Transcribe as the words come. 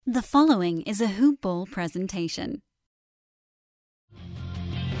The following is a Hoop Ball presentation.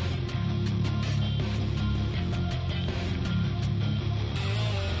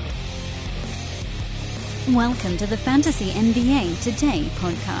 Welcome to the Fantasy NBA Today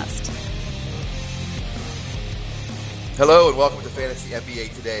podcast. Hello and welcome to Fantasy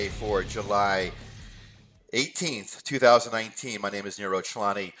NBA Today for July 18th, 2019. My name is Nero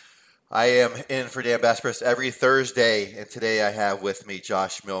Chelani. I am in for Dan Baspris every Thursday, and today I have with me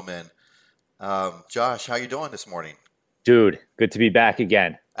Josh Millman. Josh, how you doing this morning? Dude, good to be back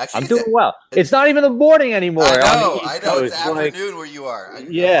again. Actually, I'm doing well. It's not even the morning anymore. I know. It's afternoon where you are.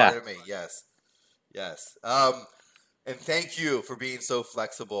 Yeah. Pardon me. Yes. And thank you for being so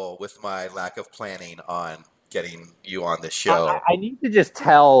flexible with my lack of planning on getting you on the show. I need to just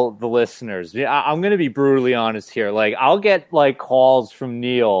tell the listeners. I'm going to be brutally honest here. Like, I'll get calls from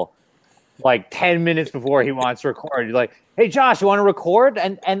Neil 10 minutes before he wants to record. You're like, "Hey, Josh, you want to record?"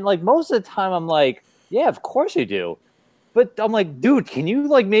 And most of the time, I'm like, "Yeah, of course I do." But I'm like, dude, can you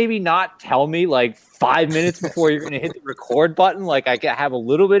maybe not tell me 5 minutes before you're going to hit the record button? I can have a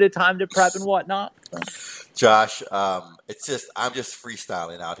little bit of time to prep and whatnot. Josh, I'm just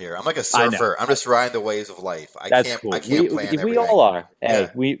freestyling out here. I'm like a surfer. I'm just riding the waves of life. I can't plan everything. We all are.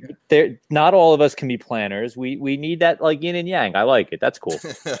 Hey, not all of us can be planners. We need that yin and yang. I like it. That's cool.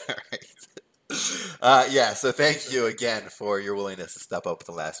 Right. So thank you again for your willingness to step up at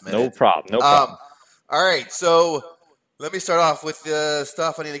the last minute. No problem. All right, so let me start off with the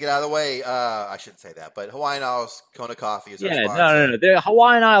stuff I need to get out of the way. I shouldn't say that, but Hawaiian Isles Kona Coffee is our sponsor. No. The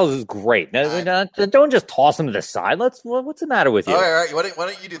Hawaiian Isles is great. Don't just toss them to the side. What's the matter with you? All right. Why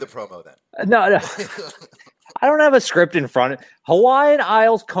don't you do the promo then? No. I don't have a script in front. Hawaiian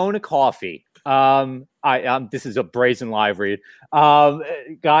Isles Kona Coffee. This is a brazen live read.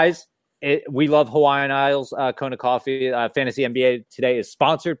 Guys, we love Hawaiian Isles Kona Coffee. Fantasy NBA Today is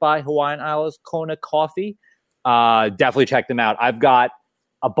sponsored by Hawaiian Isles Kona Coffee. Definitely check them out. I've got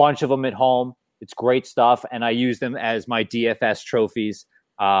a bunch of them at home. It's great stuff, and I use them as my DFS trophies.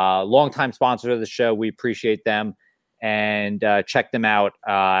 Longtime sponsor of the show. We appreciate them, and check them out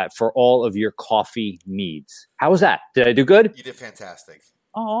for all of your coffee needs. How was that? Did I do good? You did fantastic.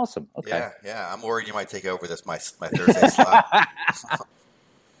 Oh, awesome. Okay. Yeah. I'm worried you might take over my Thursday slot.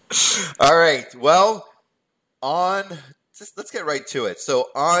 All right. Well, let's get right to it. So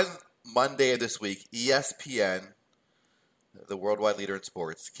on Monday of this week, ESPN, the worldwide leader in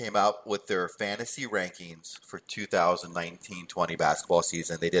sports, came out with their fantasy rankings for 2019-20 basketball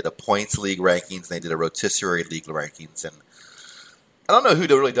season. They did a points league rankings, and they did a rotisserie league rankings. And I don't know who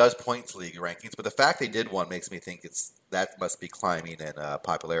really does points league rankings, but the fact they did one makes me think that must be climbing in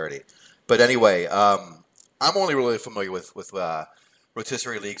popularity. But anyway, I'm only really familiar with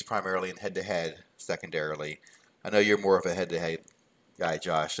rotisserie leagues primarily and head-to-head secondarily. I know you're more of a head-to-head guy,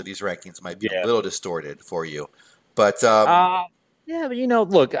 Josh, so these rankings might be a little distorted for you. But but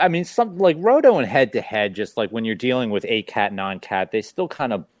look, I mean, some roto and head-to-head, just when you're dealing with A-cat, non-cat, they still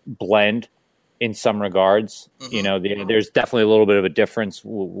kind of blend in some regards. Mm-hmm. There's definitely a little bit of a difference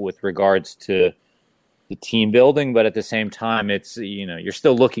with regards to the team building, but at the same time, it's you're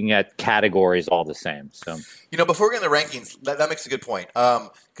still looking at categories all the same. So before we get into the rankings, that makes a good point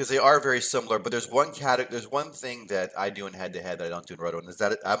because they are very similar. But there's one thing that I do in head to head that I don't do in roto, and is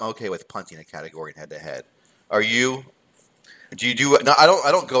that I'm okay with punting a category in head to head. Are you? Do you do? No, I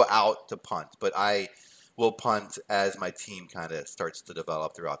don't go out to punt, but I will punt as my team kind of starts to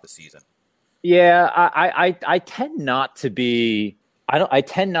develop throughout the season. Yeah, I tend not to be. I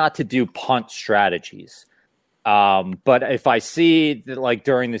tend not to do punt strategies. But if I see that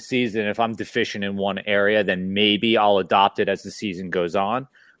during the season, if I'm deficient in one area, then maybe I'll adopt it as the season goes on.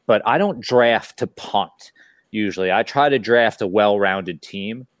 But I don't draft to punt. Usually I try to draft a well-rounded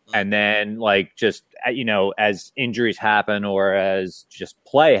team. And then as injuries happen or as just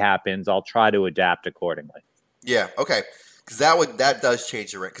play happens, I'll try to adapt accordingly. Yeah. Okay. Because that does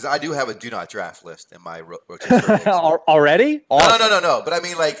change your rank. Because I do have a do not draft list in my rotation. Already? Awesome. No. But I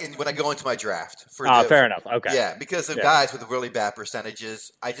mean, when I go into my draft. Fair enough. Okay. Yeah, because of guys with really bad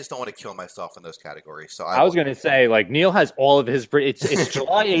percentages, I just don't want to kill myself in those categories. So I was going to say, Neil has all of his. It's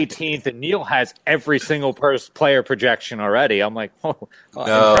July 18th, and Neil has every single player projection already. I'm like, no,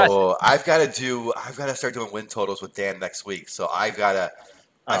 impressive. I've got to start doing win totals with Dan next week. So I've got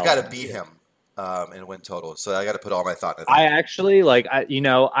to beat him. In win total, so I got to put all my thought into that. I actually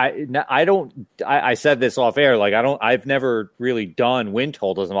I said this off air. I've never really done win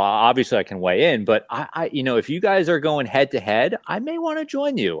totals. Obviously, I can weigh in, but I if you guys are going head to head, I may want to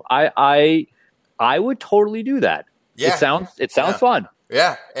join you. I would totally do that. Yeah, it sounds fun.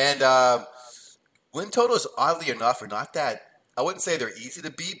 Yeah, and win totals, oddly enough, are not that I wouldn't say they're easy to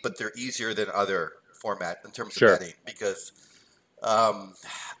beat, but they're easier than other format in terms Sure. of betting because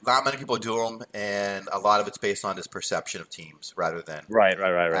not many people do them, and a lot of it's based on this perception of teams rather than Right.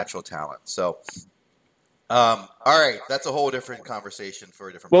 actual talent. So, all right, that's a whole different conversation for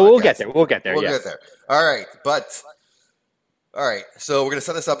a different. Well, podcast. we'll get there. We'll get there. We'll yeah. get there. All right, all right. So we're gonna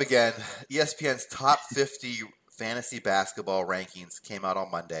set this up again. ESPN's top 50 fantasy basketball rankings came out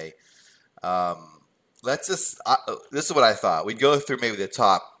on Monday. Let's just. This is what I thought. We'd go through maybe the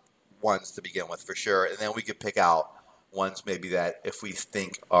top ones to begin with for sure, and then we could pick out ones maybe that if we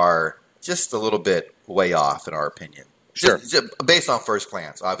think are just a little bit way off in our opinion. Sure. Just based on first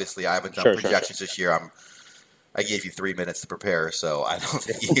glance. Obviously, I haven't done Sure. projections this year. I gave you 3 minutes to prepare, so I don't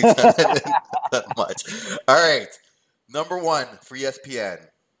think you've done that much. All right. Number 1 for ESPN,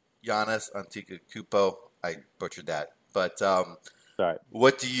 Giannis Antetokounmpo. I butchered that. But Sorry.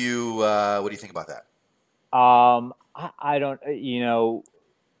 what do you think about that? I don't,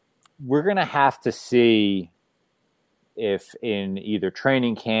 we're going to have to see if in either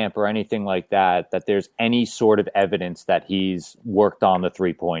training camp or anything like that there's any sort of evidence that he's worked on the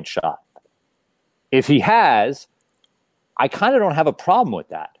 3-point shot. If he has, I kind of don't have a problem with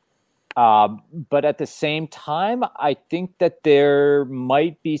that. But at the same time, I think that there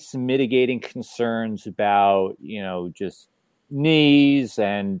might be some mitigating concerns about, just knees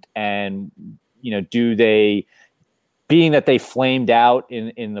and do they, being that they flamed out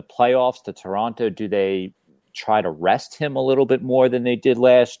in the playoffs to Toronto, do they try to rest him a little bit more than they did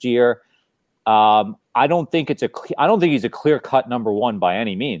last year? I don't think he's a clear-cut number one by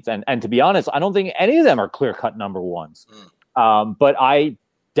any means. And to be honest, I don't think any of them are clear-cut number ones. But I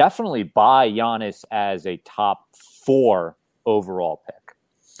definitely buy Giannis as a top 4 overall pick.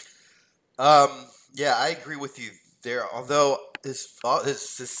 Yeah, I agree with you there. Although his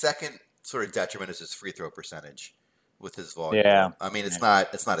second sort of detriment is his free throw percentage with his volume. Yeah. I mean, it's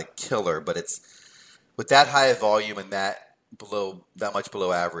not a killer, but it's with that high a volume and that much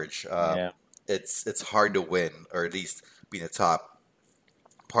below average. It's hard to win, or at least be in the top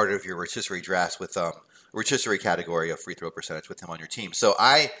part of your rotisserie drafts with rotisserie category of free throw percentage with him on your team. So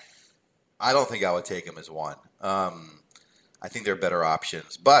I don't think I would take him as one. I think there are better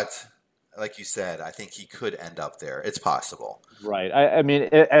options, but like you said, I think he could end up there. It's possible. Right. I mean,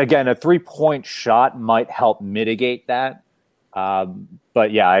 again, a 3-point shot might help mitigate that.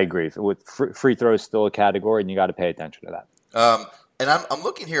 But yeah, I agree. With free throws still a category, and you got to pay attention to that. And I'm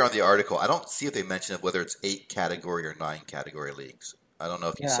looking here on the article. I don't see if they mention whether it's 8 category or 9 category leagues. I don't know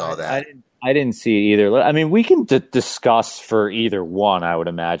if you saw that. I didn't see it either. I mean, we can discuss for either one, I would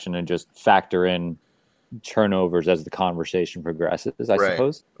imagine, and just factor in turnovers as the conversation progresses, I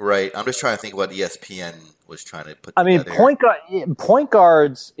suppose. Right. I'm just trying to think what ESPN was trying to put together. I mean, point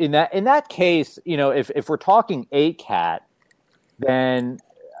guards in that case, if we're talking 8 cat, then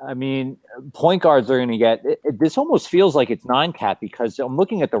I mean, point guards are going to get this almost feels like it's 9 cat because I'm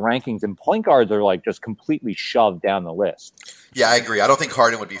looking at the rankings and point guards are like just completely shoved down the list. Yeah, I agree. I don't think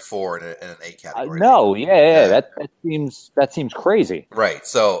Harden would be 4 in an 8 category. No, yeah. That seems crazy. Right.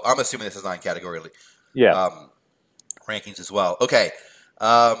 So I'm assuming this is 9 category league. Yeah. Rankings as well. Okay.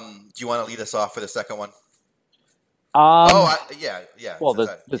 Do you want to lead us off for the second one? Yeah. Well,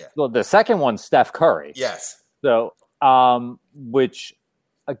 the second one's Steph Curry. Yes. So, which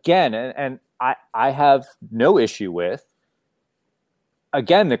again, and I have no issue with.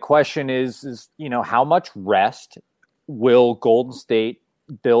 Again, the question is how much rest will Golden State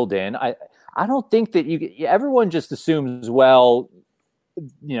build in? I don't think that everyone just assumes, well,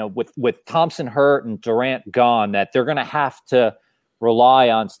 with Thompson hurt and Durant gone, that they're going to have to rely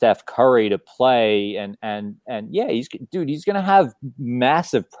on Steph Curry to play. And yeah, he's going to have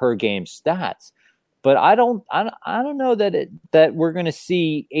massive per game stats. But I don't know that we're going to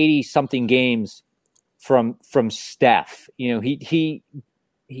see 80 something games from Steph. He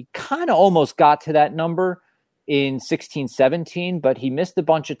kind of almost got to that number in 16-17, but he missed a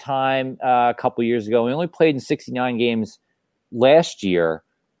bunch of time a couple years ago. He only played in 69 games last year.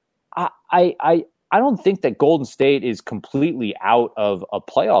 I don't think that Golden State is completely out of a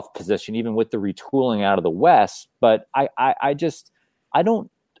playoff position, even with the retooling out of the West. But I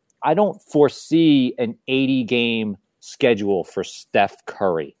don't foresee an 80-game schedule for Steph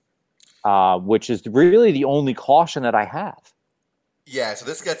Curry, which is really the only caution that I have. Yeah, so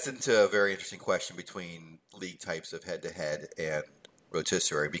this gets into a very interesting question between league types of head-to-head and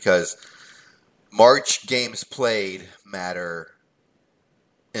rotisserie because March games played matter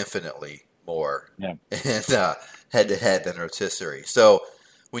infinitely more in head-to-head than rotisserie. So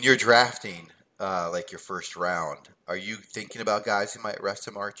when you're drafting like your first round, are you thinking about guys who might rest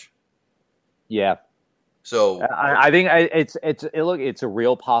in March? Yeah. So I think it's a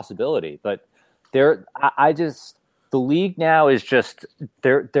real possibility, but the league now is just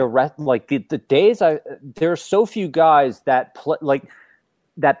they're like the days there are so few guys that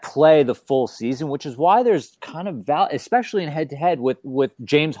play the full season, which is why there's kind of especially in head to head with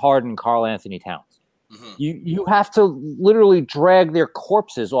James Harden, Karl Anthony Towns. Mm-hmm. You have to literally drag their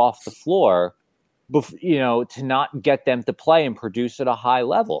corpses off the floor, to not get them to play and produce at a high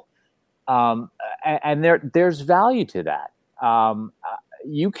level. And there's value to that.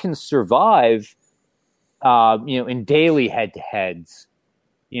 You can survive, in daily head-to-heads,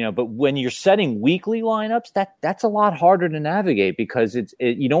 but when you're setting weekly lineups, that's a lot harder to navigate because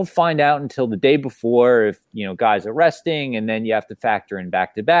you don't find out until the day before if, guys are resting, and then you have to factor in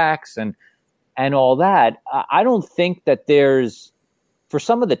back-to-backs and all that. I don't think that for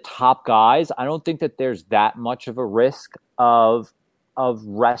some of the top guys, I don't think that there's that much of a risk of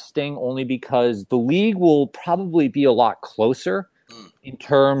resting, only because the league will probably be a lot closer in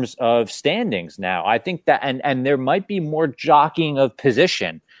terms of standings now. I think that, and there might be more jockeying of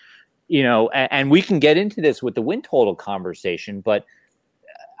position, and we can get into this with the win total conversation, but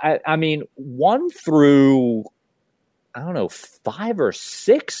I mean, 1 through, I don't know, 5 or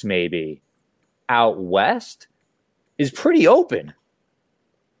 6 maybe out west is pretty open.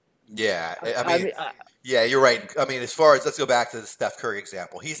 Yeah. Yeah, you're right. I mean, as far as, let's go back to the Steph Curry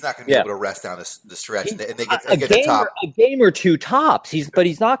example. He's not going to be able to rest down the stretch, and they get the top. A game or two tops. But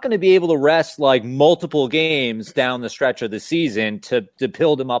he's not going to be able to rest like multiple games down the stretch of the season to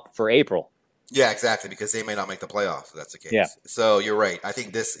build him up for April. Yeah, exactly, because they may not make the playoffs if that's the case. Yeah. So you're right. I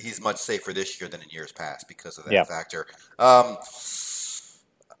think he's much safer this year than in years past because of that factor. I'm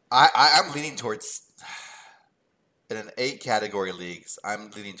leaning towards, in an 8-category leagues, I'm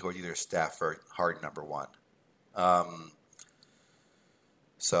leaning toward either Steph or Harden number 1.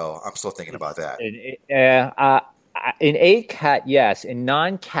 So I'm still thinking about that. In 8-cat, yes. In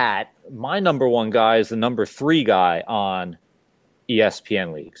 9-cat, my number 1 guy is the number 3 guy on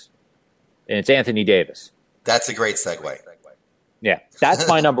ESPN leagues, and it's Anthony Davis. That's a great segue. Yeah, that's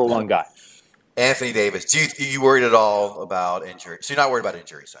my number 1 guy. Anthony Davis. You worried at all about injury? So you're not worried about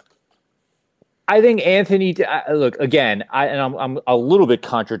injuries, then? I think Anthony. Look again. I'm a little bit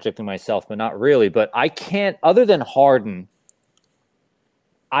contradicting myself, but not really. But I can't, other than Harden,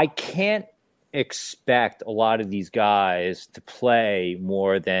 I can't expect a lot of these guys to play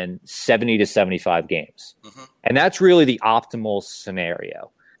more than 70 to 75 games, and that's really the optimal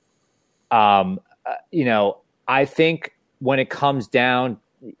scenario. I think when it comes down,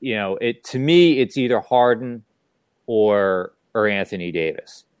 to me, it's either Harden or Anthony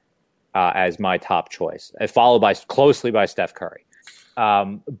Davis. As my top choice, followed closely by Steph Curry.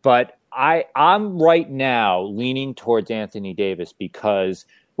 But I'm right now leaning towards Anthony Davis because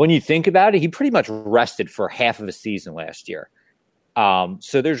when you think about it, he pretty much rested for half of a season last year.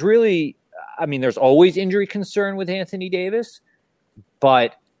 So there's there's always injury concern with Anthony Davis,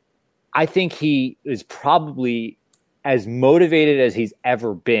 but I think he is probably as motivated as he's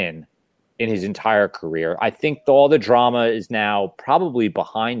ever been in his entire career. I think all the drama is now probably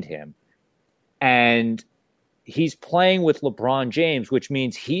behind him. And he's playing with LeBron James, which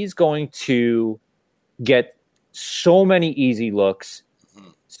means he's going to get so many easy looks.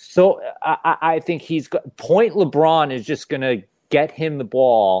 So I think point LeBron is just going to get him the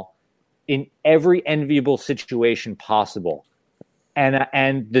ball in every enviable situation possible.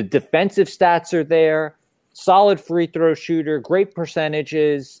 And the defensive stats are there. Solid free throw shooter, great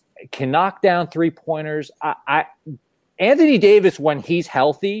percentages, can knock down 3-pointers. Anthony Davis, when he's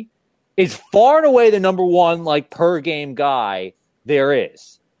healthy, is far and away the number 1 per game guy there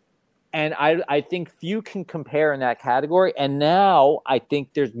is. And I think few can compare in that category. And now I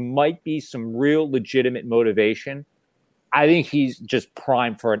think there might be some real legitimate motivation. I think he's just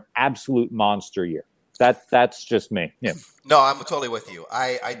primed for an absolute monster year. That's just me. Yeah. No, I'm totally with you.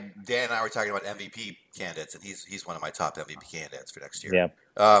 Dan and I were talking about MVP candidates, and he's one of my top MVP candidates for next year.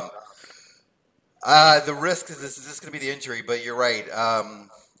 Yeah. The risk is this is going to be the injury, but you're right.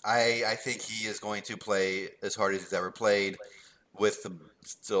 I think he is going to play as hard as he's ever played with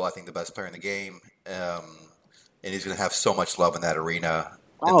still, I think, the best player in the game. And he's going to have so much love in that arena.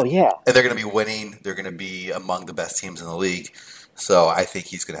 Yeah. And they're going to be winning. They're going to be among the best teams in the league. So I think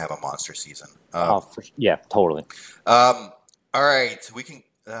he's going to have a monster season. Totally. All right. We can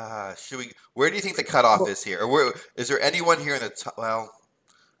where do you think the cutoff is here? Or is there anyone here in the top? Well,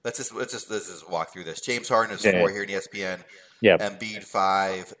 let's just walk through this. James Harden is 4 here in ESPN. Yeah. Embiid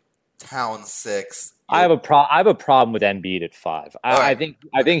 5, Towns 6. I have a problem with Embiid at 5. I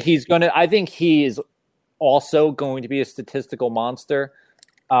think he is also going to be a statistical monster.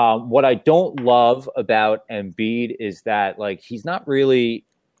 What I don't love about Embiid is that like he's not really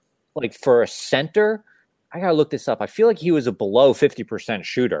like for a center. I gotta look this up. I feel like he was a below 50%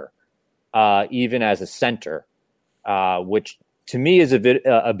 shooter, even as a center, which to me is a bit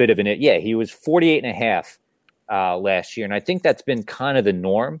of an it. Yeah, he was 48.5 last year, and I think that's been kind of the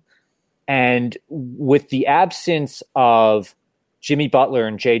norm. And with the absence of Jimmy Butler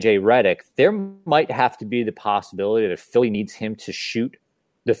and JJ Redick, there might have to be the possibility that Philly needs him to shoot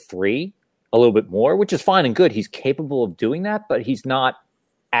the three a little bit more, which is fine and good. He's capable of doing that, but he's not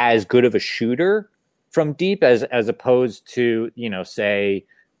as good of a shooter from deep as opposed to, say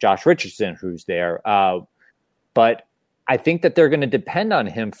Josh Richardson, who's there. But I think that they're going to depend on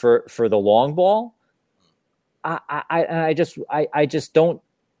him for the long ball.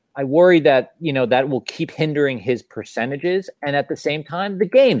 I worry that, that will keep hindering his percentages. And at the same time, the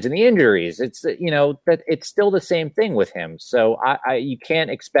games and the injuries, it's, that it's still the same thing with him. So you can't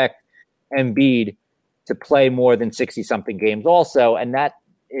expect Embiid to play more than 60 something games also. And that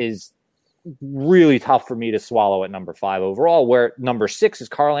is really tough for me to swallow at number 5 overall, where number 6 is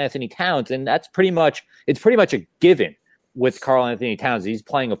Karl Anthony Towns. And it's pretty much a given with Karl Anthony Towns. He's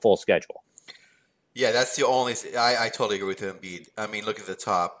playing a full schedule. Yeah, that's the only. I totally agree with Embiid. I mean, look at the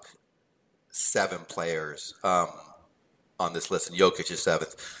top 7 players on this list, and Jokic is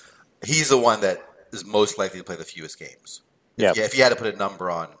 7th. He's the one that is most likely to play the fewest games. If you had to put a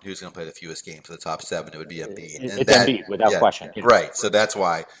number on who's going to play the fewest games of the top 7, it would be Embiid. It's Embiid, without question. Right, so that's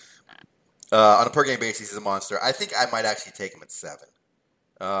why. On a per-game basis, he's a monster. I think I might actually take him at 7.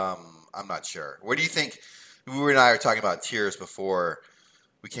 I'm not sure. Where do you think – we and I were talking about tiers before –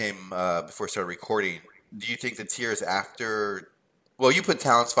 we before we started recording. Do you think the tiers after? Well, you put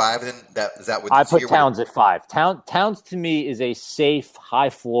Towns 5, then is that what I put Towns at 5? Towns to me is a safe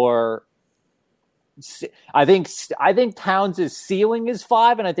high floor. I think Towns' ceiling is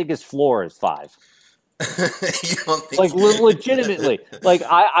 5, and I think his floor is 5. You don't think like legitimately, like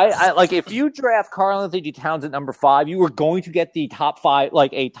I like if you draft Karl Anthony Towns at number 5, you are going to get the top 5,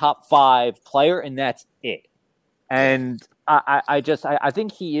 like a top 5 player, and that's it. And I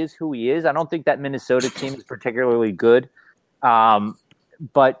think he is who he is. I don't think that Minnesota team is particularly good.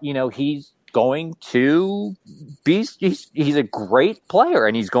 But, he's going to be – he's a great player,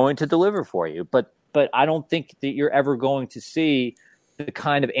 and he's going to deliver for you. But I don't think that you're ever going to see the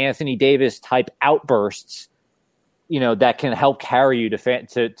kind of Anthony Davis-type outbursts, that can help carry you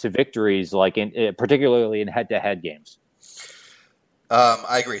to victories, like particularly in head-to-head games.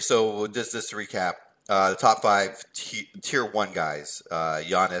 I agree. So just to recap. The top 5 tier 1 guys,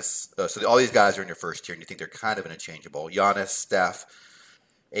 Giannis. So all these guys are in your first tier, and you think they're kind of interchangeable. Giannis, Steph,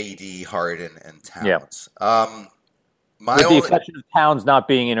 AD, Harden, and Towns. Yeah. With the exception of Towns not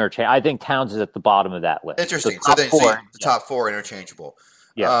being interchangeable, I think Towns is at the bottom of that list. Interesting. So then the top 4 interchangeable.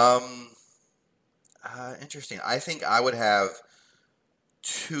 Yeah. Interesting. I think I would have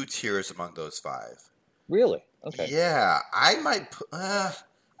 2 tiers among those 5. Really? Okay. Yeah, I might. I'm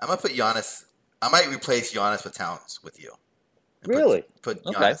gonna put Giannis. I might replace Giannis with Towns with you. Really? Put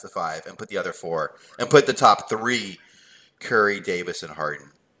Giannis at 5 and put the other 4 and put the top 3 Curry, Davis, and Harden.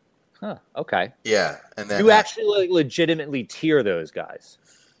 Huh. Okay. Yeah, and then you actually legitimately tier those guys.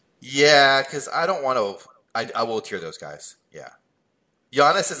 Yeah, because I don't want to. I will tier those guys. Yeah,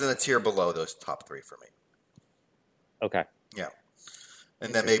 Giannis is in a tier below those top 3 for me. Okay. Yeah,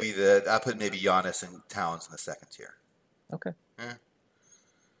 and then I put maybe Giannis and Towns in the second tier. Okay. Yeah.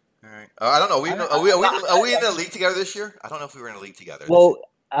 All right. I don't know. Are we in the league together this year? I don't know if we were in a league together. Well,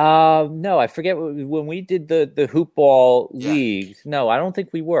 no, I forget when we did the hoop ball leagues. No, I don't think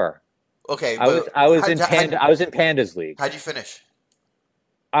we were. Okay, I was in Panda's league. How'd you finish?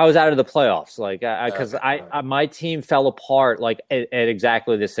 I was out of the playoffs, because my team fell apart at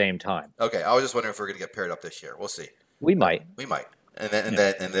exactly the same time. Okay, I was just wondering if we're going to get paired up this year. We'll see. We might, and then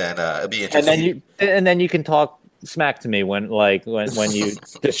it'll be interesting. And then you can talk smack to me when you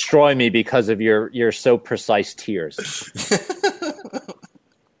destroy me because of your so precise tiers.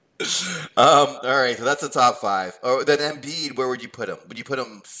 All right, so that's the top 5. Oh, then Embiid, where would you put him?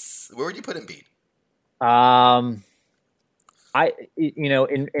 Where would you put Embiid?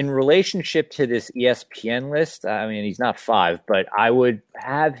 In relationship to this ESPN list, I mean, he's not 5, but I would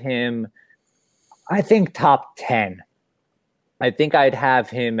have him, I think, top 10. I think I'd have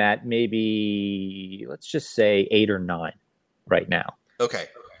him at maybe, let's just say 8 or 9 right now. Okay.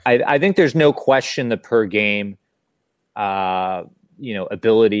 I think there's no question the per game,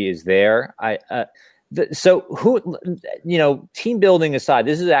 ability is there. Team building aside,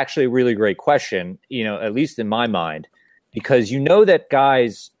 this is actually a really great question, at least in my mind, because that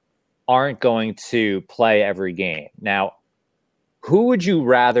guys aren't going to play every game. Now, Who would you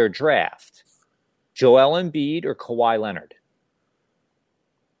rather draft, Joel Embiid or Kawhi Leonard?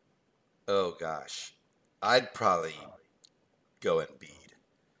 Oh gosh, I'd probably go Embiid.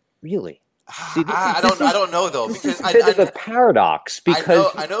 Really? See, I don't know though, because it's a bit of a paradox. Because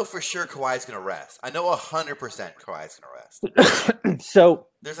I know for sure Kawhi's going to rest. I know 100% Kawhi's going to rest. So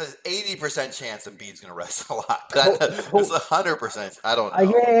there's an 80% chance Embiid's going to rest a lot. There's 100%. I don't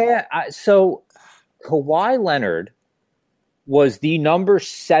know. Yeah. So Kawhi Leonard was the number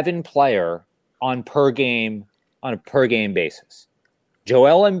 7 player on a per game basis.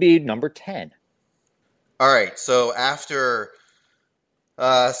 Joel Embiid, number 10. All right. So after.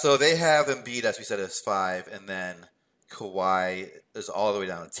 So they have Embiid, as we said, as 5, and then Kawhi is all the way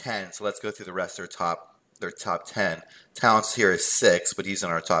down to 10. So let's go through the rest of their top 10. Towns here is 6, but he's in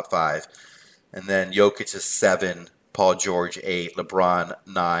our top 5. And then Jokic is 7, Paul George 8, LeBron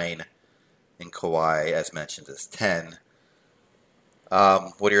 9, and Kawhi, as mentioned, is 10.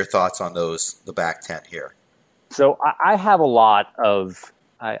 What are your thoughts on the back 10 here? So I have a lot of,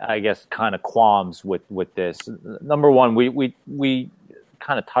 I guess, kind of qualms with this. Number one, we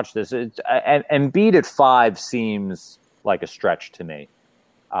kind of touched this. And Embiid at 5 seems like a stretch to me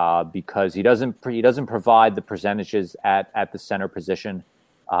because he doesn't provide the percentages at the center position.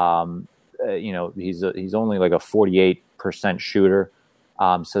 He's only like a 48% shooter,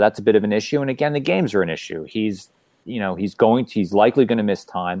 so that's a bit of an issue. And again, the games are an issue. He's likely going to miss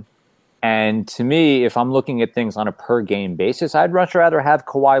time. And to me, if I'm looking at things on a per game basis, I'd much rather have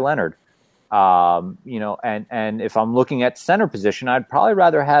Kawhi Leonard. And if I'm looking at center position, I'd probably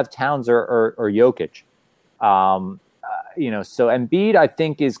rather have Towns or Jokic. So Embiid, I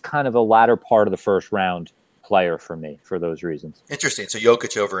think, is kind of a latter part of the first round player for me for those reasons. Interesting. So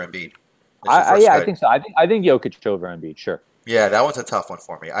Jokic over Embiid. I think so. I think Jokic over Embiid. Sure. Yeah, that one's a tough one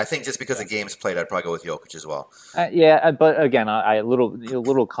for me. I think just because of games played, I'd probably go with Jokic as well. But again, I a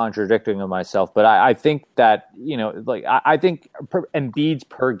little contradicting of myself. But I think that I think Embiid's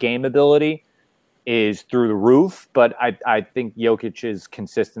per game ability is through the roof. But I think Jokic's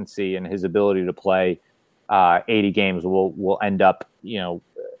consistency and his ability to play 80 games will end up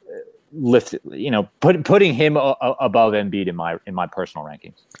putting him above Embiid in my personal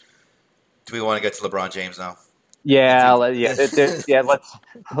rankings. Do we want to get to LeBron James now? Let's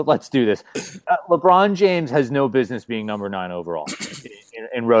do this. LeBron James has no business being number 9 overall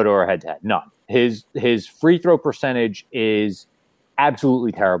in Roto or head-to-head. None. His free throw percentage is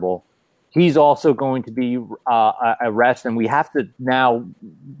absolutely terrible. He's also going to be a rest, and we have to now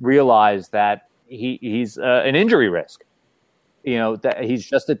realize that he's an injury risk. That he's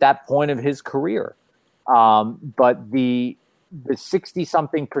just at that point of his career. But the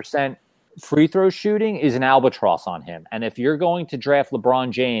 60-something% free throw shooting is an albatross on him. And if you're going to draft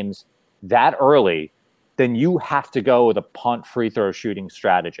LeBron James that early, then you have to go with a punt free throw shooting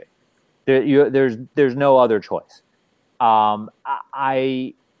strategy. There's no other choice.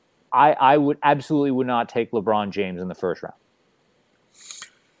 I would absolutely not take LeBron James in the first round.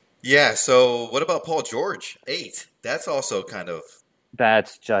 Yeah. So what about Paul George? 8. That's also kind of.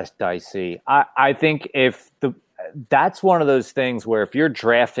 That's just dicey. I think that's one of those things where if you're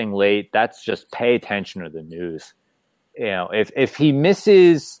drafting late, that's just pay attention to the news. If he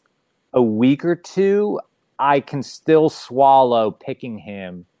misses a week or two, I can still swallow picking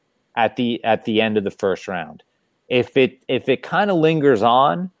him at the end of the first round. If it kind of lingers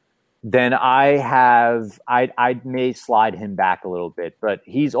on, then I may slide him back a little bit. But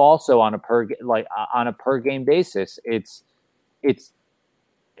he's also on a per game basis. It's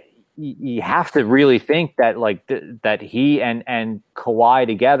you have to really think that that he and Kawhi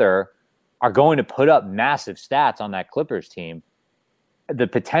together are going to put up massive stats on that Clippers team. The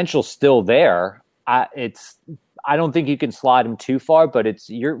potential's still there. I don't think you can slide him too far, but he's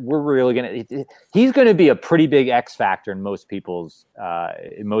going to be a pretty big X factor in most people's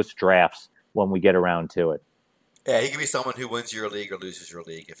in most drafts when we get around to it. Yeah, he can be someone who wins your league or loses your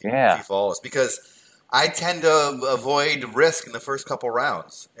league if he falls, because I tend to avoid risk in the first couple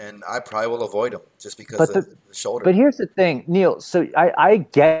rounds, and I probably will avoid him just because of the shoulder. But here's the thing, Neil. So I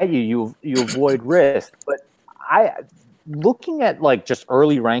get you avoid risk, but looking at just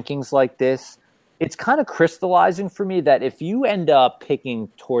early rankings like this, it's kind of crystallizing for me that if you end up picking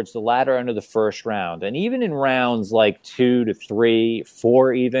towards the latter end of the first round, and even in rounds 2 to 3,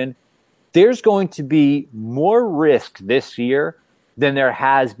 4 even, there's going to be more risk this year than there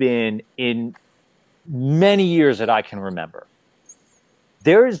has been in many years that I can remember.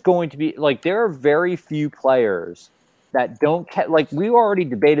 There is going to be there are very few players that don't we already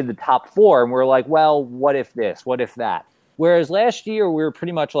debated the top 4 and we're well, what if this, what if that? Whereas last year we were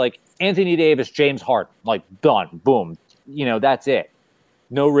pretty much Anthony Davis, James Harden, done, boom, that's it.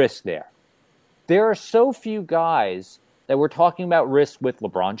 No risk there. There are so few guys that we're talking about risk with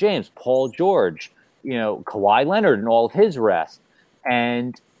LeBron James, Paul George, Kawhi Leonard and all of his rest.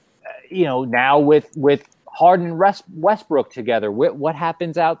 And, now with Harden and Westbrook together, what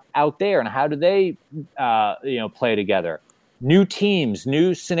happens out there and how do they, play together? New teams,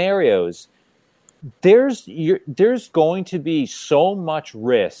 new scenarios. There's going to be so much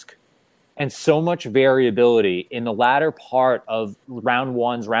risk and so much variability in the latter part of round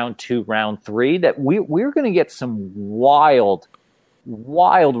 1, round 2, round 3 that we're going to get some wild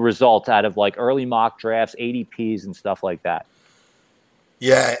results out of like early mock drafts, ADPs, and stuff like that.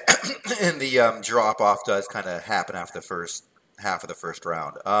 Yeah, and the drop off does kind of happen after the first half of the first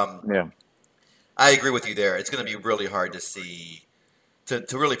round. Yeah. I agree with you there. It's going to be really hard to see, to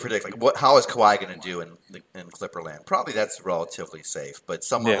really predict how is Kawhi going to do in Clipperland. Probably that's relatively safe, but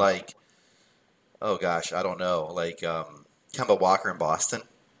someone like, oh gosh, I don't know, like Kemba Walker in Boston.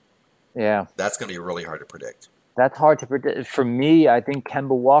 Yeah, that's going to be really hard to predict. That's hard to predict. For me, I think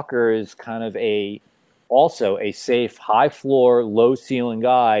Kemba Walker is kind of also a safe, high floor, low ceiling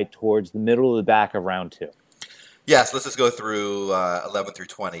guy towards the middle of the back of round 2. Yeah, so let's just go through 11 through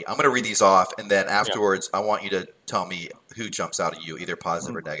 20. I'm going to read these off, and then afterwards, I want you to tell me who jumps out at you, either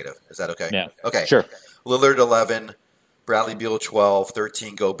positive or negative. Is that okay? Yeah. Okay. Sure. Lillard 11, Bradley Beal 12,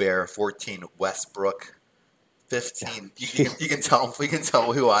 13 Gobert, 14 Westbrook, 15. You can tell. We can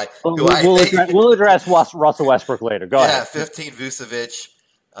tell who I think. We'll address Russell Westbrook later. Go ahead. 15 Vucevic,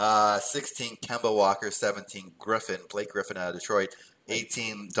 16 Kemba Walker, 17 Blake Griffin out of Detroit,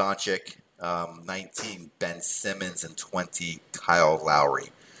 18 Doncic. 19 Ben Simmons, and 20 Kyle Lowry.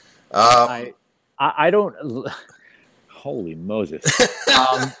 I don't. Holy Moses!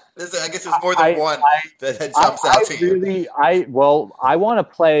 I guess there's more than one that jumps out to you. I want to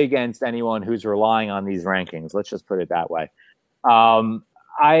play against anyone who's relying on these rankings. Let's just put it that way.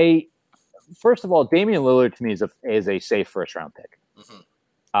 First of all, Damian Lillard to me is a safe first round pick.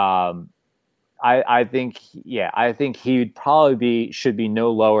 Mm-hmm. I think he should be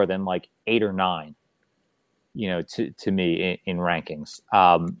no lower than like 8 or 9, to me in rankings.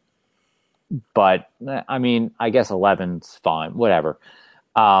 But I mean, I guess 11's fine, whatever.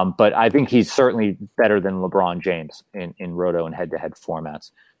 But I think he's certainly better than LeBron James in roto and head-to-head formats.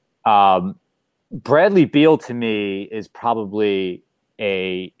 Bradley Beal to me is probably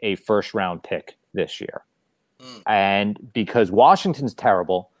a first round pick this year. And because Washington's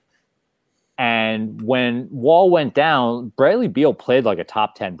terrible. And when Wall went down, Bradley Beal played like a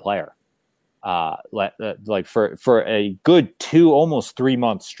top 10 player, like for a good 2, almost 3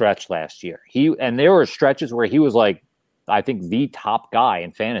 month stretch last year. And there were stretches where he was like, I think the top guy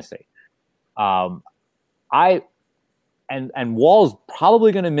in fantasy. And Wall's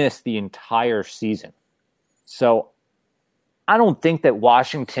probably going to miss the entire season. So I don't think that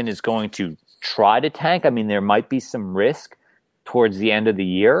Washington is going to try to tank. I mean, there might be some risk towards the end of the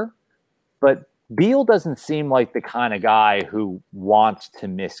year. But Beal doesn't seem like the kind of guy who wants to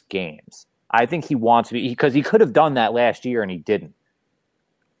miss games. I think he wants to be, because he could have done that last year and he didn't.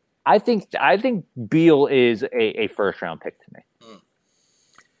 I think Beal is a first round pick to me.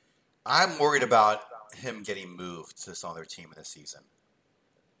 I'm worried about him getting moved to some other team in the season.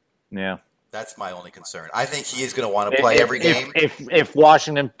 Yeah. That's my only concern. I think he is going to want to play every game. If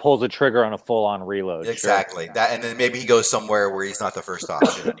Washington pulls the trigger on a full-on reload. Exactly. Sure. And then maybe he goes somewhere where he's not the first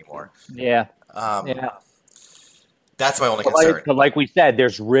option anymore. Yeah. That's my only concern. But like we said,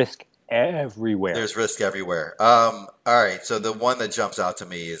 there's risk everywhere. There's risk everywhere. All right. So the one that jumps out to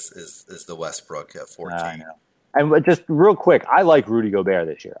me is the Westbrook at 14. And just real quick, I like Rudy Gobert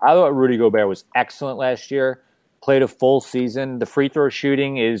this year. I thought Rudy Gobert was excellent last year. Played a full season. The free throw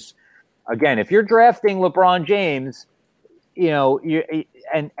shooting is... Again, if you're drafting LeBron James, you're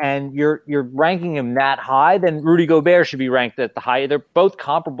ranking him that high, then Rudy Gobert should be ranked at the high. They're both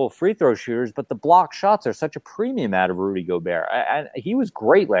comparable free throw shooters, but the block shots are such a premium out of Rudy Gobert. He was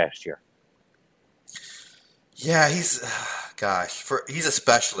great last year. Yeah, he's a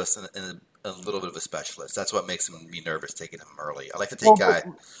specialist and a little bit of a specialist. That's what makes me nervous taking him early. I like to take guys.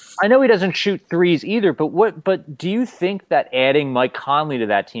 I know he doesn't shoot threes either, but do you think that adding Mike Conley to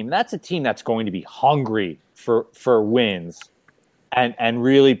that team, that's a team that's going to be hungry for wins and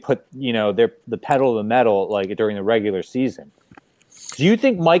really put, the pedal to the metal like during the regular season. Do you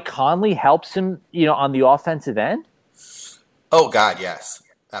think Mike Conley helps him, on the offensive end? Oh God, yes.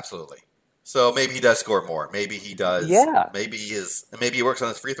 Absolutely. So maybe he does score more. Maybe he does. Yeah. Maybe he works on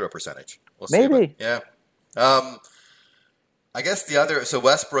his free throw percentage. We'll see. Maybe. Yeah. I guess so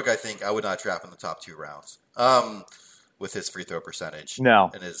Westbrook, I think I would not draft in the top 2 rounds. with his free throw percentage. No.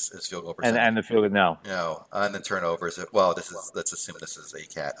 And his field goal percentage. And the field goal, no. No. And then turnovers. Well, let's assume this is a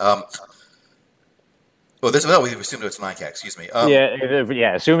cat. We assumed it's non-cat. Excuse me.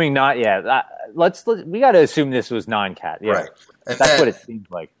 Assuming not. Yeah, we got to assume this was non-cat. Yeah, right. And that's what it seems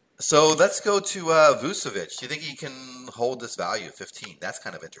like. So let's go to Vucevic. Do you think he can hold this value of 15? That's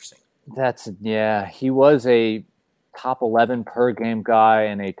kind of interesting. He was a top 11 per game guy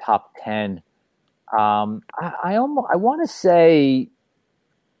and a top 10. I want to say,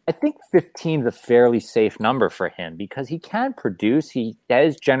 I think 15 is a fairly safe number for him because he can produce. He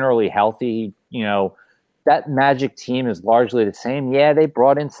is generally healthy. That Magic team is largely the same. Yeah, they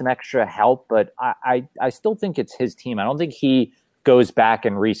brought in some extra help, but I still think it's his team. I don't think he goes back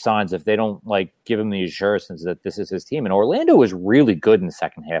and re-signs if they don't give him the assurances that this is his team. And Orlando was really good in the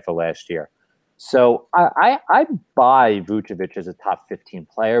second half of last year. So I buy Vucevic as a top 15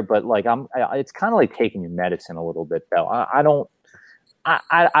 player, but it's kind of like taking your medicine a little bit though.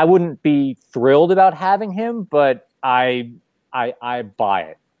 I wouldn't be thrilled about having him, but I buy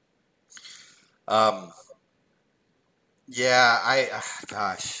it.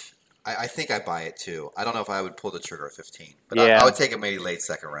 I think I buy it too. I don't know if I would pull the trigger at 15, but I would take it maybe late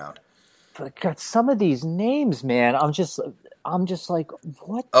second round. But God, some of these names, man, I'm just like,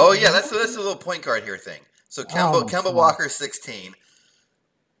 what? Oh yeah, that's a little point guard here thing. So Kemba Walker 16,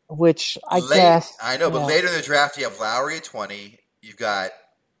 which guess I know, but later in the draft you have Lowry at 20. You've got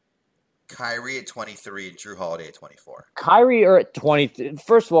Kyrie at 23 and Drew Holiday at 24. Kyrie at 20.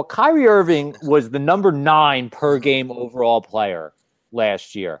 First of all, Kyrie Irving was the number 9 per game overall player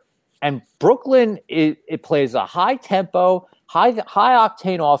last year. And Brooklyn, it plays a high tempo, high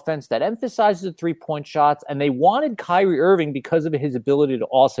octane offense that emphasizes the 3-point shots, and they wanted Kyrie Irving because of his ability to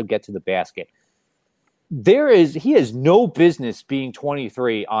also get to the basket. He has no business being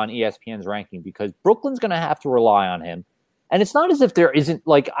 23 on ESPN's ranking because Brooklyn's going to have to rely on him. And it's not as if there isn't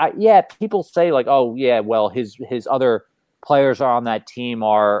people say his other players are on that team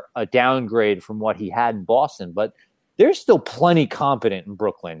are a downgrade from what he had in Boston, but they're still plenty competent in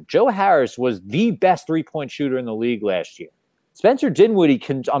Brooklyn. Joe Harris was the best 3-point shooter in the league last year. Spencer Dinwiddie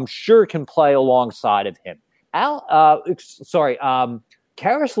can play alongside of him. Karis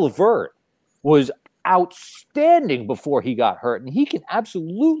LeVert was outstanding before he got hurt, and he can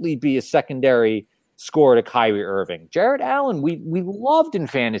absolutely be a secondary scorer to Kyrie Irving. Jared Allen, we loved in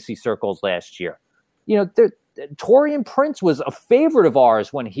fantasy circles last year. Taurean Prince was a favorite of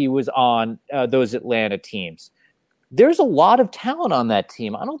ours when he was on those Atlanta teams. There's a lot of talent on that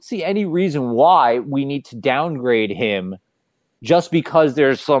team. I don't see any reason why we need to downgrade him just because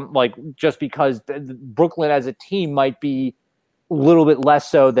Brooklyn as a team might be a little bit less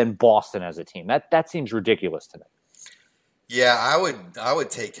so than Boston as a team. That seems ridiculous to me. Yeah, I would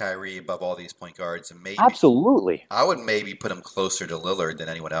take Kyrie above all these point guards, and maybe absolutely. I would maybe put him closer to Lillard than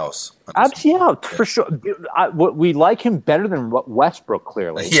anyone else. For sure. We like him better than Westbrook,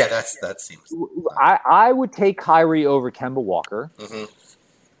 clearly. Yeah, that seems. I would take Kyrie over Kemba Walker. Mm-hmm.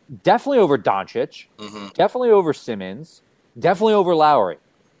 Definitely over Doncic. Mm-hmm. Definitely over Simmons. Definitely over Lowry.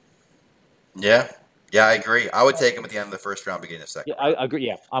 Yeah, I agree. I would take him at the end of the first round, beginning of the second. Yeah, I agree.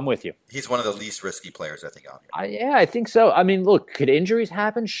 Yeah, I'm with you. He's one of the least risky players, I think, on here. I think so. I mean, look, could injuries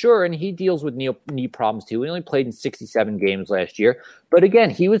happen? Sure, and he deals with knee problems too. He only played in 67 games last year. But again,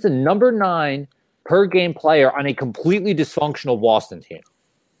 he was the number 9 per game player on a completely dysfunctional Boston team.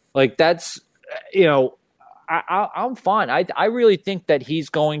 That's, I'm fine. I really think that he's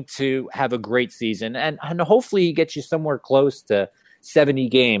going to have a great season, and hopefully he gets you somewhere close to 70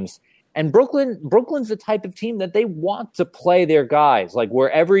 games. And Brooklyn's the type of team that they want to play their guys, where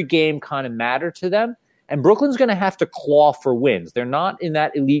every game kind of matter to them. And Brooklyn's going to have to claw for wins. They're not in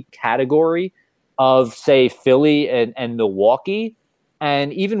that elite category of, say, Philly and Milwaukee.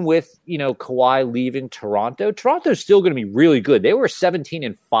 And even with, Kawhi leaving Toronto's still going to be really good. They were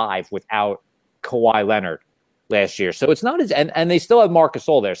 17-5 without Kawhi Leonard last year. So it's not and they still have Marc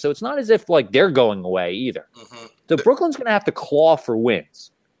Gasol there. So it's not as if they're going away either. Mm-hmm. So Brooklyn's going to have to claw for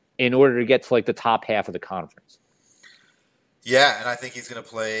wins in order to get to the top half of the conference. Yeah, and I think he's going to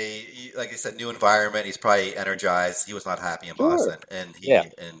play, like I said, new environment. He's probably energized. He was not happy in Boston, and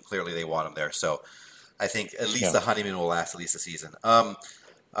clearly they want him there. So I think at least the honeymoon will last at least a season. All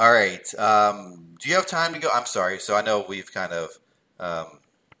right. Do you have time to go? I'm sorry. So I know we've kind of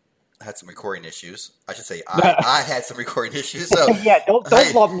had some recording issues. I should say I had some recording issues. So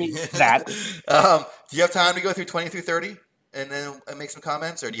don't love me that. Do you have time to go through 20 through 30? And then make some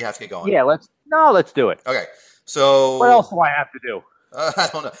comments, or do you have to get going? Yeah, let's do it. Okay, so what else do I have to do? I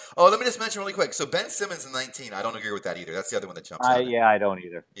don't know. Oh, let me just mention really quick. So Ben Simmons in 19. I don't agree with that either. That's the other one that jumps out. I don't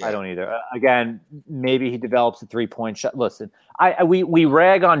either. Yeah. I don't either. Again, maybe he develops a 3-point shot. Listen, we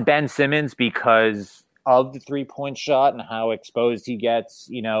rag on Ben Simmons because of the 3-point shot and how exposed he gets,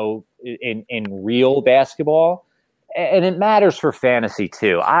 in real basketball, and it matters for fantasy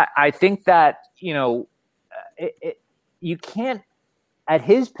too. I think that you can't, at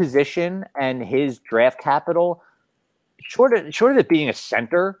his position and his draft capital, short of it being a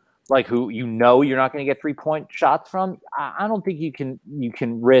center, like who you're not going to get 3-point shots from, I don't think you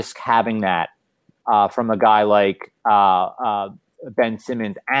can risk having that from a guy like Ben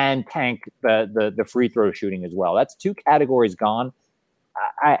Simmons and tank the free throw shooting as well. That's 2 categories gone,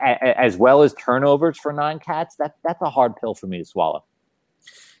 as well as turnovers for 9 cats. That's a hard pill for me to swallow.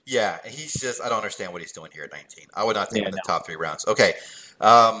 Yeah, he's just, I don't understand what he's doing here at 19. I would not take him in the top 3 rounds. Okay,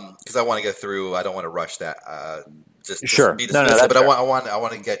 because I want to get through. I don't want to rush that. Sure. Be dismissive, but I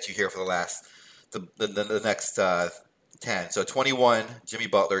want to get you here for the next 10. So 21, Jimmy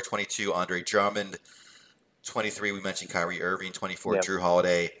Butler. 22, Andre Drummond. 23, we mentioned Kyrie Irving. 24, Yep. Drew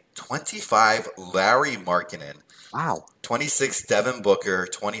Holiday. 25, Larry Markkinen. Wow. 26, Devin Booker.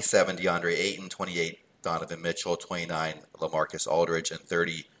 27, DeAndre Ayton. 28, Donovan Mitchell. 29, LaMarcus Aldridge. And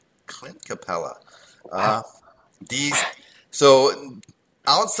 30, Clint Capella. So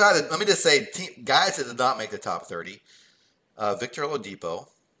outside of, let me just say, guys that did not make the top 30, Victor Oladipo.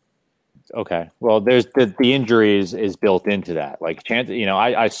 Okay. Well, there's the injury is built into that. Like, chance,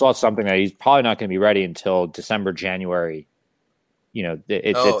 I saw something that he's probably not going to be ready until December, January. It's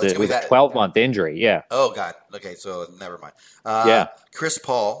a 12-month injury. Yeah. Oh God. Okay. So never mind. Yeah. Chris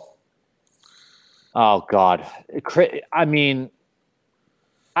Paul. Oh God. I mean,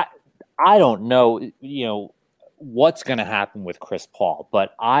 I don't know, what's going to happen with Chris Paul,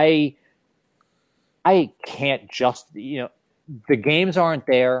 but I can't just, the games aren't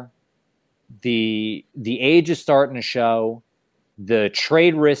there. The age is starting to show. The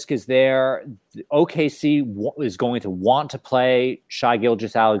trade risk is there. OKC is going to want to play Shai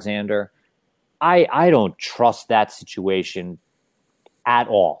Gilgeous-Alexander. I don't trust that situation at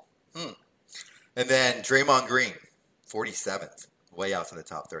all. And then Draymond Green, 47th, way out to the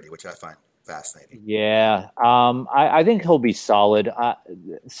top 30, which I find fascinating. Yeah, I think he'll be solid.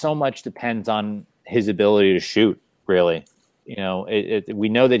 So much depends on his ability to shoot, really. We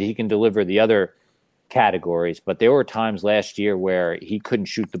know that he can deliver the other categories, but there were times last year where he couldn't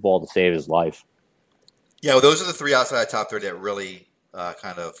shoot the ball to save his life. Yeah, well, those are the 3 outside the top 30 that really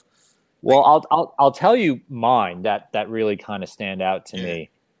kind of. Well, I'll tell you mine that really kind of stand out to me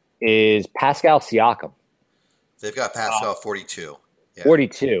is Pascal Siakam. They've got Pascal 42. Yeah.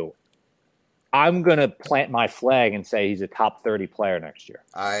 42. I'm going to plant my flag and say he's a top 30 player next year.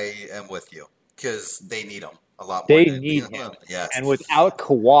 I am with you because they need him a lot more. They need him. Yes. And without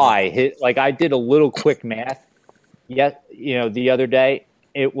Kawhi, I did a little quick math the other day.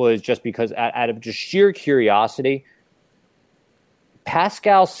 It was just because out of just sheer curiosity,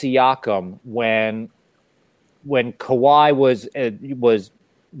 Pascal Siakam, when Kawhi was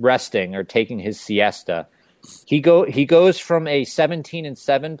resting or taking his siesta, he goes from a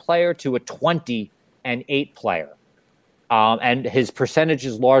 17-7 player to a 20-8 player, and his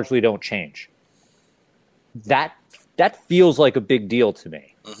percentages largely don't change. That feels like a big deal to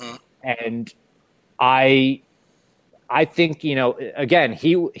me, and I think again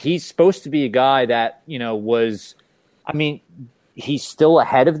he's supposed to be a guy that was, I mean, he's still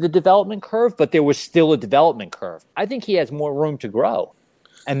ahead of the development curve, but there was still a development curve. I think he has more room to grow,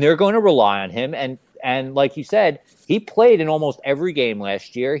 and they're going to rely on him. And like you said, he played in almost every game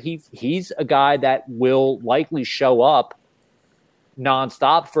last year. He's a guy that will likely show up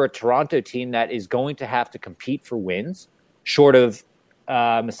nonstop for a Toronto team that is going to have to compete for wins, short of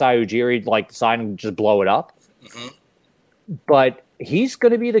Masai Ujiri deciding to just blow it up. But he's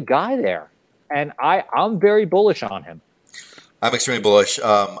going to be the guy there, and I'm very bullish on him. I'm extremely bullish.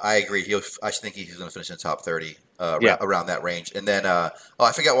 I agree. I think he's going to finish in the top 30, around that range. And then, I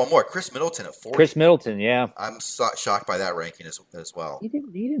forgot one more. Chris Middleton at 40. Chris Middleton, yeah. I'm shocked by that ranking as well. He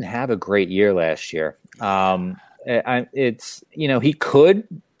didn't have a great year last year. It's he could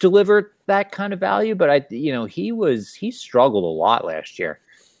deliver that kind of value, but he struggled a lot last year.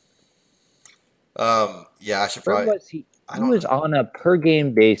 I should probably. He was on a per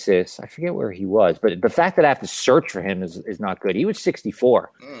game basis. I forget where he was, but the fact that I have to search for him is not good. He was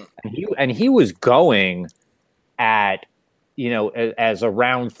 64, and he was going at as a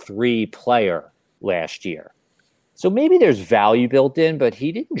round 3 player last year. So maybe there's value built in, but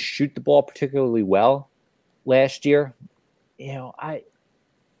he didn't shoot the ball particularly well last year.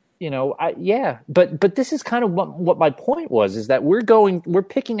 but this is kind of what my point was, is that we're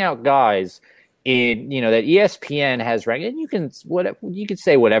picking out guys in, that ESPN has ranked, and you can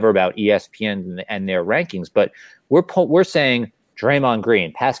say whatever about ESPN and their rankings, but we're saying Draymond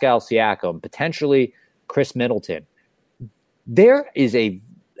Green, Pascal Siakam, potentially Chris Middleton. There is a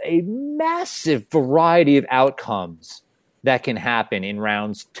massive variety of outcomes that can happen in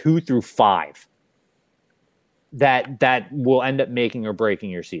rounds 2 through 5 that will end up making or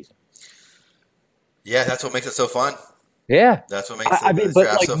breaking your season. Yeah, that's what makes it so fun. Yeah, that's what makes the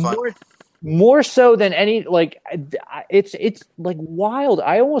draft so fun. More so than any, it's like wild.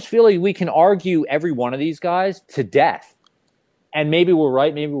 I almost feel like we can argue every one of these guys to death, and maybe we're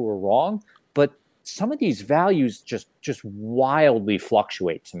right, maybe we're wrong, but some of these values just wildly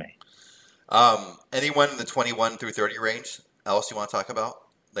fluctuate to me. Anyone in the 21 through 30 range else you want to talk about?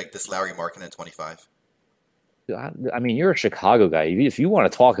 Like this Lauri Markkanen at 25? I mean, you're a Chicago guy. If you want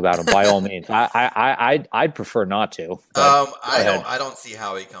to talk about him, by all means. I'd prefer not to. I don't see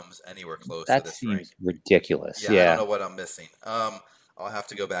how he comes anywhere close to this. That seems ridiculous. Yeah, I don't know what I'm missing. I'll have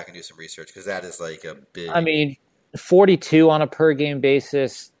to go back and do some research because that is like a big. I mean, 42 on a per game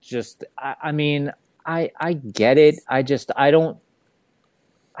basis. I get it. I don't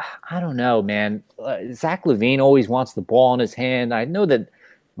know, man. Zach LaVine always wants the ball in his hand. I know that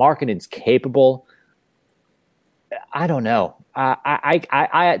Markkanen's capable. I don't know.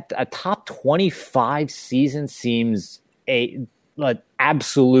 A top 25 season seems an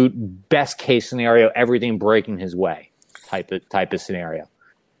absolute best case scenario, everything breaking his way type of scenario.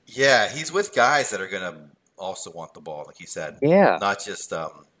 Yeah, he's with guys that are going to also want the ball, like you said. Yeah, not just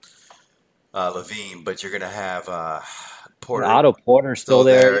LaVine, but you're going to have Porter. Otto Porter still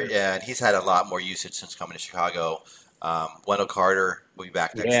there. Yeah, and he's had a lot more usage since coming to Chicago. Wendell Carter will be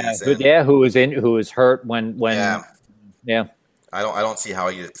back next season. Who was hurt when yeah. I don't see how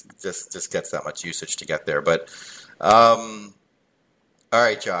he just gets that much usage to get there. But all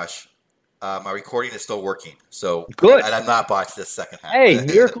right, Josh. My recording is still working, so good. And I'm not botched this second half. Hey,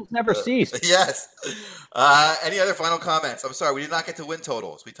 miracles never cease. Yes. Any other final comments? I'm sorry, we did not get to win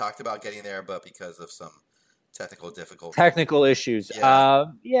totals. We talked about getting there, but because of some technical issues. Yeah.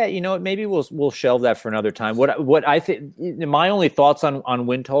 Maybe we'll shelve that for another time. What I think, my only thoughts on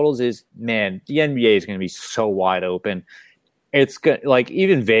win totals is, man, the NBA is going to be so wide open. It's good. Like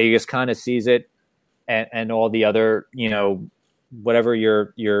even Vegas kind of sees it, and all the other, whatever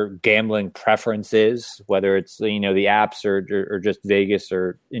your gambling preference is, whether it's the apps or just Vegas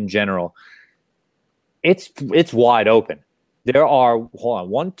or in general, it's wide open. There are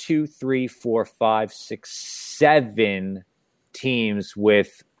 1, 2, 3, 4, 5, 6, 7 teams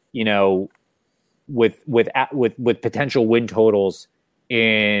with potential win totals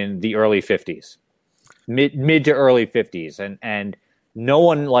in the early 50s, mid to early 50s, and no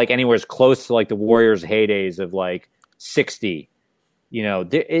one like anywhere as close to like the Warriors' heydays of like 60. A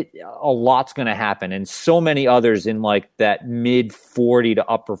lot's going to happen, and so many others in like that mid 40 to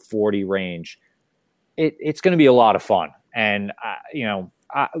upper 40 range. It's going to be a lot of fun. And,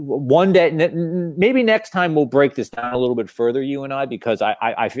 one day, maybe next time we'll break this down a little bit further, you and I, because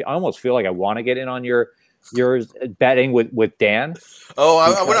I almost feel like I want to get in on your betting with Dan.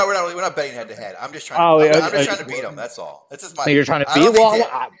 Oh, we're not betting head to head. I'm just trying. I'm just trying to beat him. That's all. It's just my. You're trying to beat.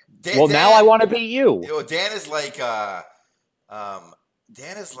 Dan, now I want to beat you. Dan is like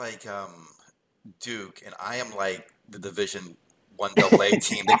Duke, and I am like the Division 1 AA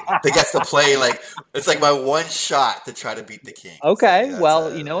team that gets to play it's like my one shot to try to beat the King. Okay,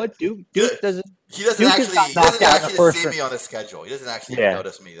 you know what? Duke doesn't. He doesn't actually see me on the schedule. He doesn't actually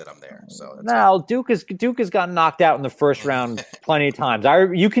notice me that I'm there. So Duke has gotten knocked out in the first round plenty of times.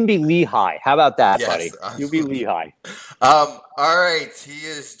 You can be Lehigh. How about that, buddy? You be Lehigh. All right, he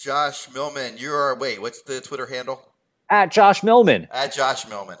is Josh Millman. What's the Twitter handle? At Josh Millman. At Josh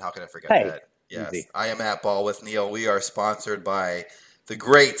Millman. How can I forget that? Yes, easy. I am at Ball with Neil. We are sponsored by the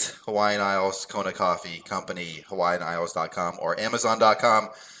great Hawaiian Isles Kona Coffee Company, hawaiianisles.com or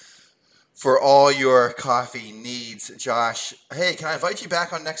amazon.com for all your coffee needs. Josh, hey, can I invite you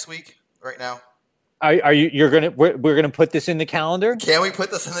back on next week right now? Are you? We're gonna put this in the calendar? Can we put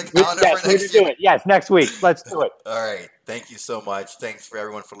this in the calendar for next week? Yes, next week. Let's do it. All right. Thank you so much. Thanks for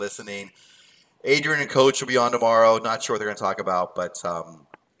everyone for listening. Adrian and Coach will be on tomorrow. Not sure what they're going to talk about, but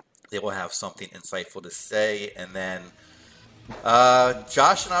they will have something insightful to say. And then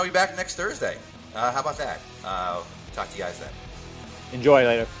Josh and I will be back next Thursday. How about that? Talk to you guys then. Enjoy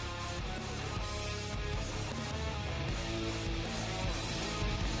later.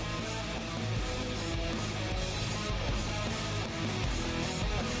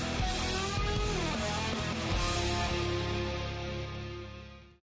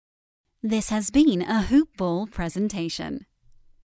 This has been a Hoop Ball presentation.